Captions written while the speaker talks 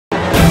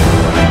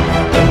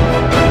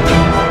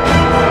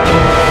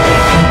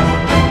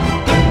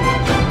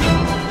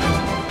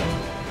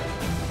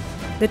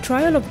The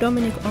trial of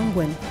Dominic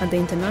Ongwen at the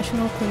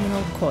International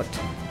Criminal Court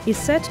is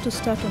set to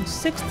start on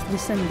 6th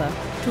December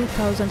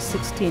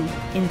 2016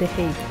 in The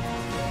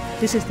Hague.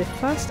 This is the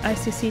first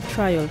ICC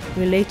trial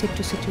related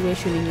to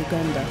situation in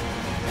Uganda.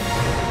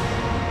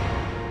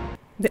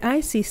 The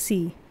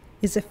ICC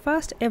is the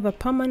first ever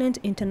permanent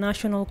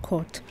international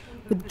court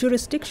with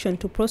jurisdiction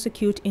to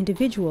prosecute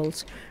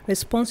individuals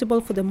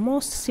responsible for the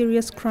most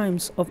serious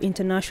crimes of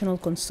international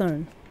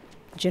concern: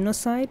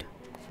 genocide,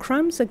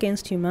 crimes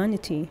against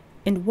humanity,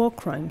 and war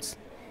crimes.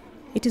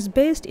 It is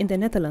based in the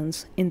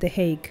Netherlands, in The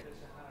Hague.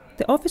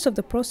 The Office of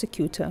the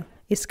Prosecutor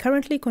is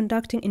currently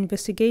conducting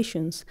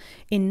investigations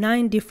in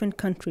 9 different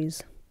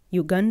countries: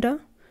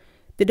 Uganda,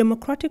 the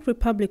Democratic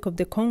Republic of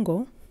the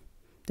Congo,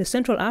 the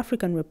Central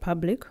African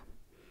Republic,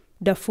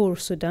 Darfur,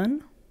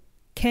 Sudan,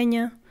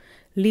 Kenya,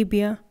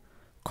 Libya,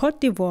 Cote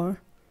d'Ivoire,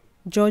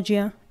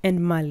 Georgia, and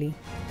Mali.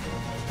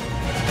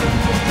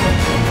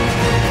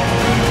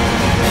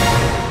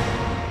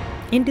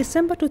 In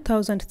December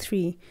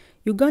 2003,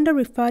 Uganda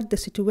referred the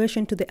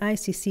situation to the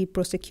ICC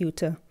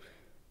prosecutor.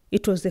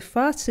 It was the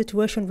first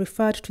situation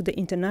referred to the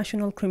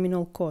International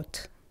Criminal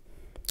Court.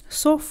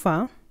 So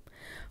far,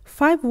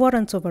 5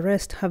 warrants of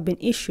arrest have been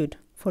issued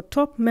for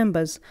top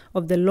members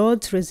of the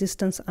Lord's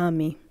Resistance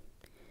Army: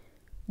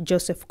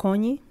 Joseph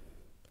Kony,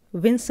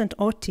 Vincent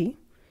Otti,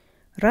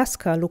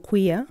 Raska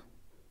Lukwia,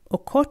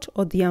 Okot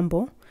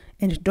Odhiambo,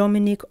 and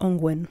Dominic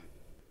Ongwen.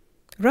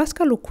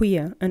 Raska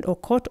Lukwia and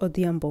Okot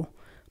Odhiambo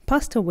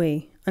passed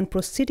away and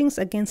proceedings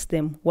against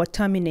them were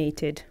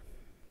terminated.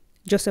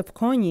 Joseph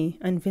Kony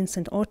and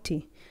Vincent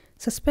Otti,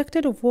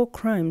 suspected of war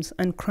crimes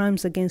and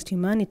crimes against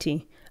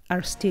humanity,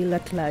 are still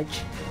at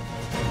large.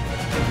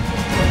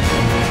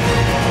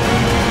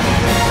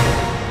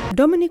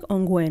 Dominic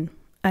Ongwen,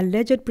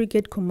 alleged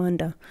brigade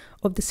commander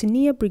of the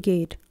Senior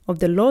Brigade of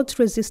the Lord's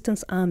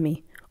Resistance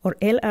Army, or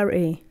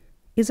LRA,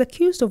 is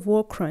accused of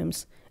war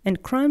crimes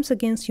and crimes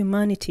against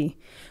humanity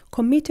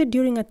committed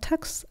during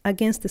attacks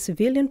against the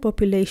civilian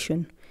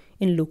population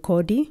in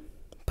Lukodi,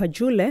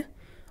 Pajule,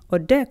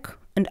 Odek,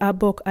 and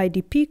Abok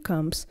IDP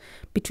camps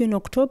between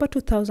October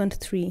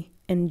 2003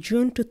 and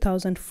June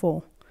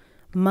 2004,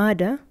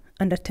 murder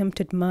and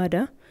attempted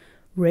murder,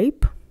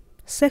 rape,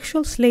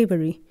 sexual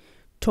slavery,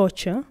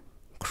 torture,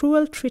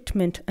 cruel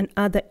treatment and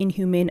other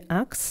inhumane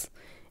acts,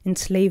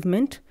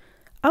 enslavement,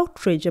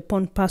 outrage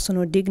upon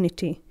personal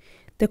dignity,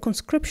 the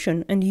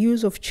conscription and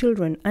use of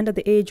children under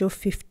the age of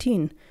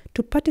 15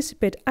 to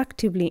participate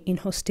actively in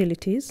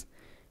hostilities,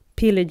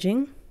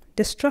 pillaging,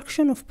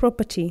 destruction of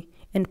property,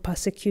 and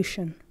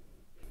persecution.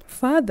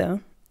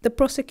 Further, the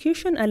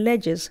prosecution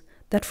alleges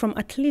that from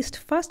at least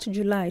 1st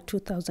July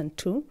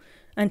 2002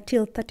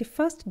 until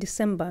 31st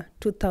December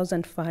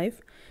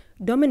 2005,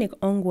 Dominic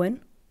Ongwen,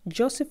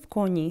 Joseph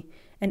Kony,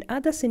 and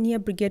other senior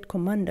brigade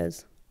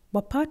commanders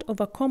were part of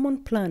a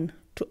common plan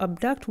to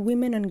abduct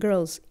women and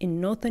girls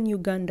in northern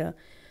Uganda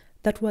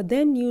that were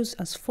then used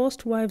as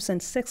forced wives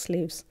and sex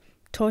slaves,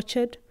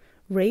 tortured,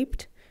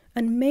 raped,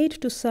 and made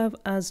to serve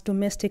as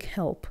domestic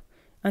help,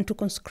 and to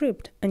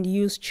conscript and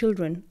use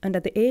children under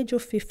the age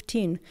of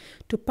 15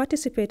 to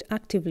participate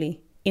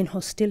actively in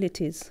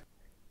hostilities.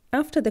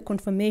 After the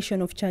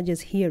confirmation of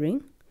charges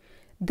hearing,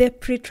 the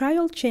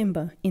pretrial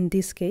chamber in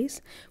this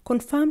case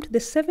confirmed the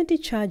 70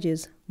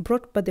 charges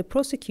brought by the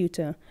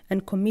prosecutor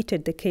and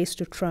committed the case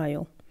to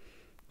trial.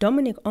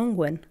 Dominic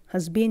Ongwen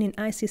has been in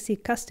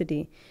ICC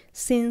custody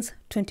since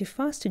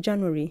 21st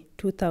January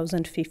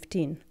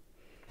 2015.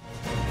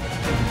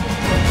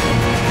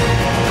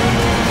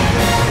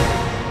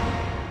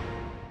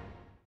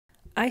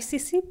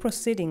 ICC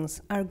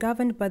proceedings are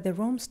governed by the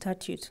Rome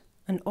Statute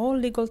and all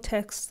legal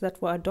texts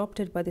that were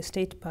adopted by the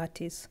state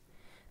parties.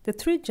 The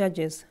 3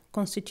 judges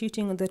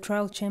constituting the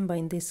trial chamber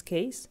in this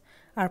case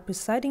are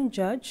Presiding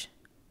Judge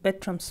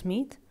Bertram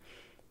Schmitt,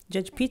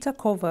 Judge Péter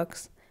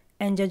Kovács,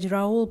 and Judge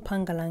Raul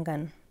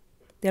Pangalangan.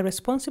 They are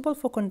responsible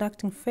for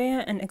conducting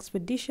fair and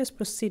expeditious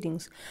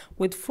proceedings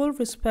with full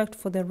respect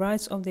for the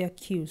rights of the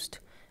accused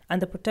and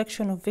the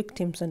protection of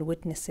victims and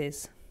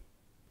witnesses.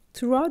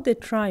 Throughout the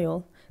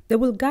trial, they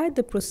will guide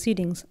the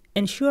proceedings,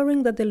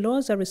 ensuring that the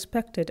laws are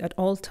respected at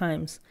all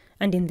times,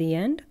 and in the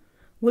end,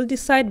 will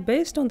decide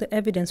based on the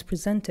evidence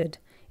presented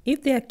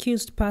if the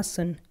accused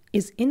person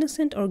is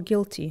innocent or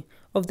guilty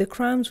of the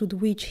crimes with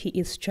which he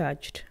is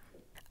charged.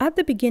 At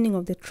the beginning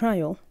of the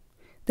trial,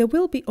 there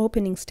will be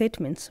opening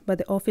statements by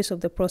the Office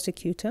of the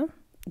Prosecutor,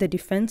 the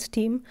defense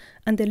team,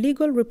 and the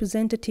legal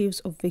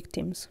representatives of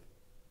victims.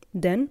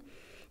 Then,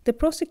 the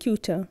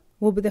prosecutor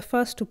will be the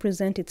first to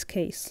present its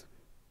case.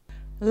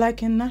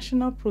 Like in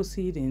national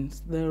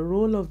proceedings, the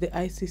role of the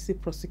ICC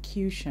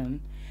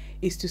prosecution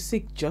is to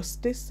seek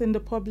justice in the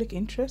public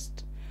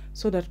interest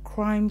so that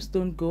crimes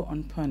don't go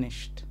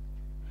unpunished.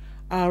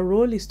 Our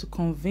role is to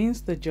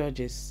convince the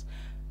judges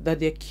that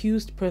the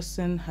accused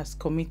person has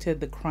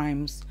committed the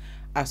crimes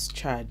as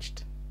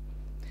charged.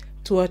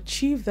 To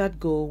achieve that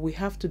goal, we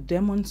have to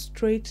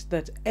demonstrate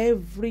that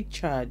every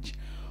charge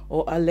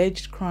or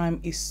alleged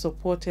crime is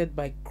supported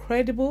by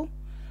credible,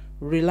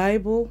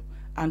 reliable,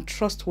 and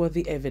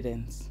trustworthy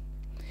evidence.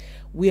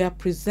 We are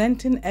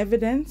presenting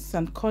evidence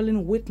and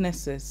calling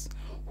witnesses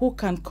who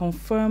can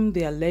confirm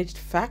the alleged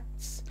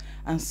facts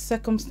and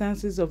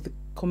circumstances of the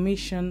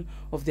commission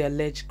of the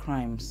alleged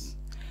crimes.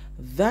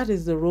 That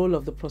is the role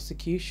of the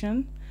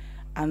prosecution,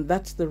 and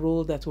that's the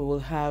role that we will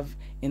have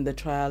in the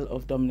trial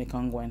of Dominic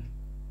Ongwen.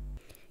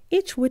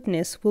 Each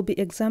witness will be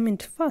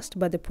examined first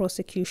by the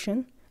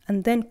prosecution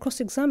and then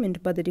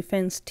cross-examined by the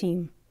defense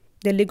team.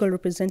 The legal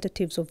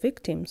representatives of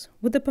victims,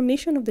 with the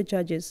permission of the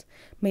judges,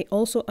 may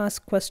also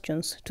ask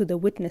questions to the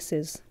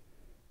witnesses.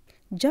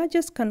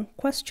 Judges can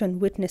question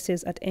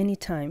witnesses at any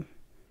time.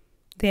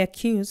 The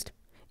accused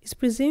is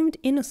presumed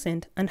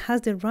innocent and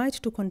has the right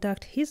to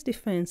conduct his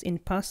defense in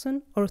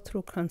person or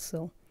through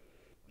counsel.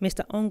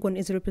 Mr. Ongwen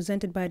is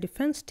represented by a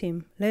defense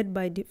team led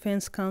by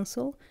defense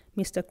counsel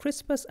Mr.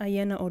 Crispus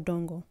Ayena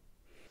Odongo.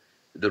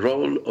 The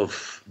role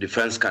of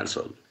defense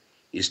counsel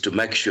is to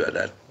make sure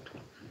that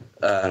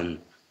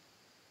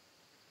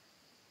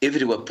if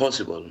it were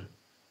possible,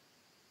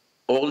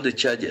 all the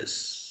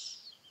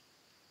charges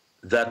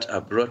that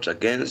are brought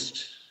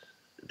against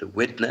the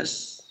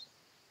witness,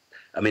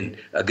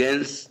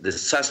 against the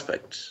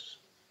suspect,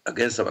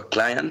 against our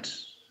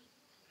client,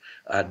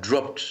 are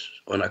dropped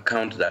on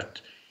account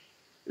that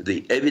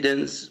the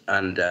evidence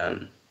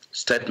and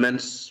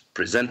statements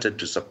presented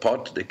to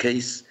support the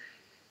case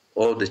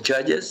or the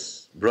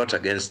charges brought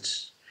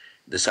against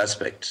the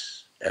suspect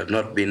have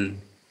not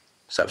been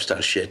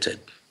substantiated.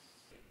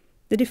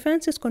 The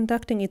defense is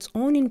conducting its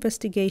own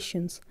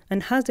investigations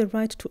and has the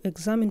right to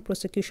examine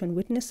prosecution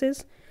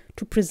witnesses,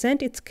 to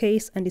present its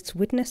case and its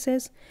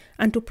witnesses,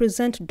 and to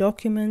present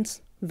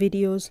documents,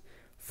 videos,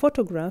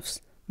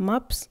 photographs,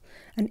 maps,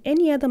 and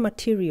any other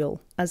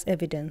material as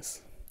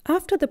evidence.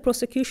 After the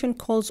prosecution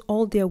calls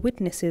all their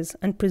witnesses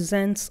and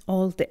presents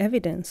all the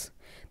evidence,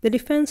 the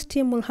defense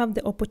team will have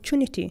the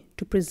opportunity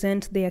to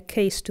present their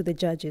case to the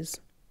judges.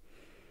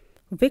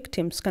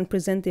 Victims can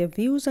present their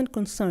views and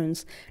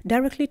concerns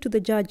directly to the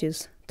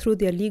judges through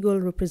their legal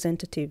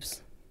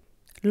representatives.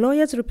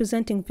 Lawyers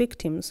representing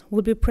victims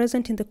will be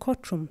present in the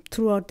courtroom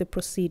throughout the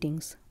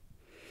proceedings.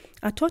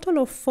 A total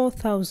of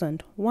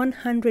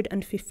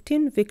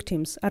 4,115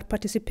 victims are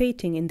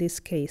participating in this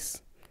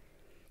case.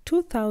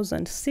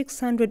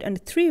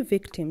 2,603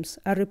 victims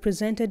are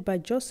represented by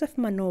Joseph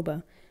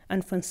Manoba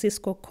and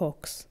Francisco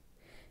Cox,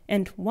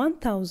 and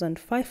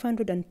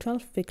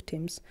 1,512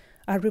 victims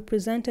are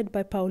represented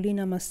by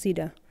Paulina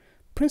Masida,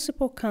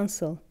 Principal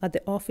Counsel at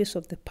the Office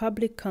of the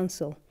Public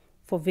Counsel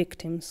for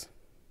Victims.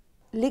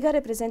 Legal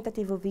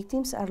representatives of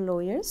victims are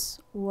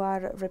lawyers who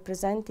are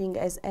representing,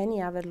 as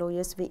any other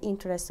lawyers, the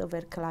interests of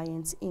their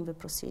clients in the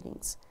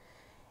proceedings.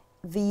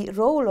 The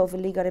role of a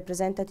legal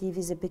representative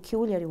is a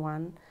peculiar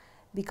one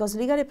because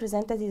legal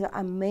representatives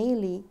are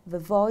mainly the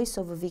voice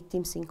of the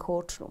victims in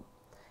courtroom.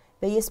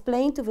 They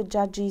explain to the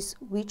judges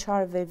which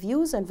are the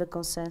views and the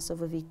concerns of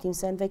the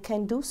victims, and they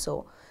can do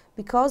so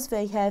because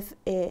they have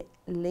a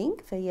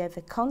link, they have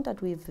a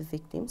contact with the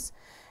victims,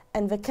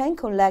 and they can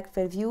collect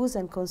their views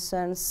and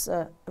concerns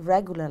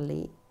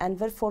regularly, and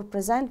therefore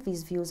present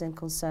these views and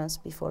concerns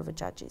before the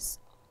judges.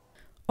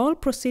 All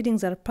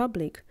proceedings are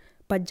public,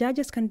 but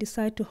judges can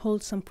decide to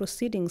hold some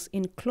proceedings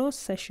in closed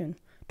session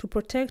to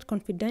protect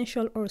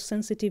confidential or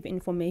sensitive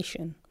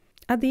information.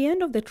 At the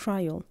end of the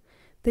trial,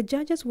 the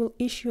judges will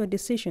issue a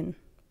decision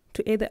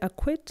to either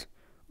acquit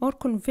or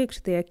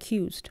convict the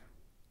accused.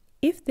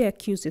 If the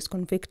accused is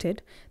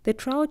convicted, the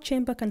trial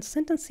chamber can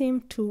sentence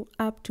him to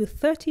up to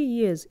 30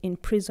 years in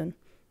prison,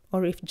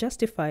 or if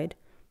justified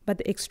by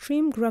the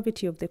extreme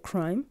gravity of the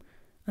crime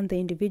and the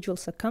individual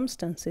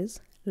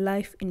circumstances,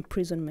 life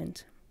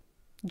imprisonment.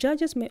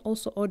 Judges may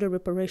also order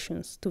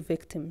reparations to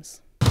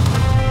victims.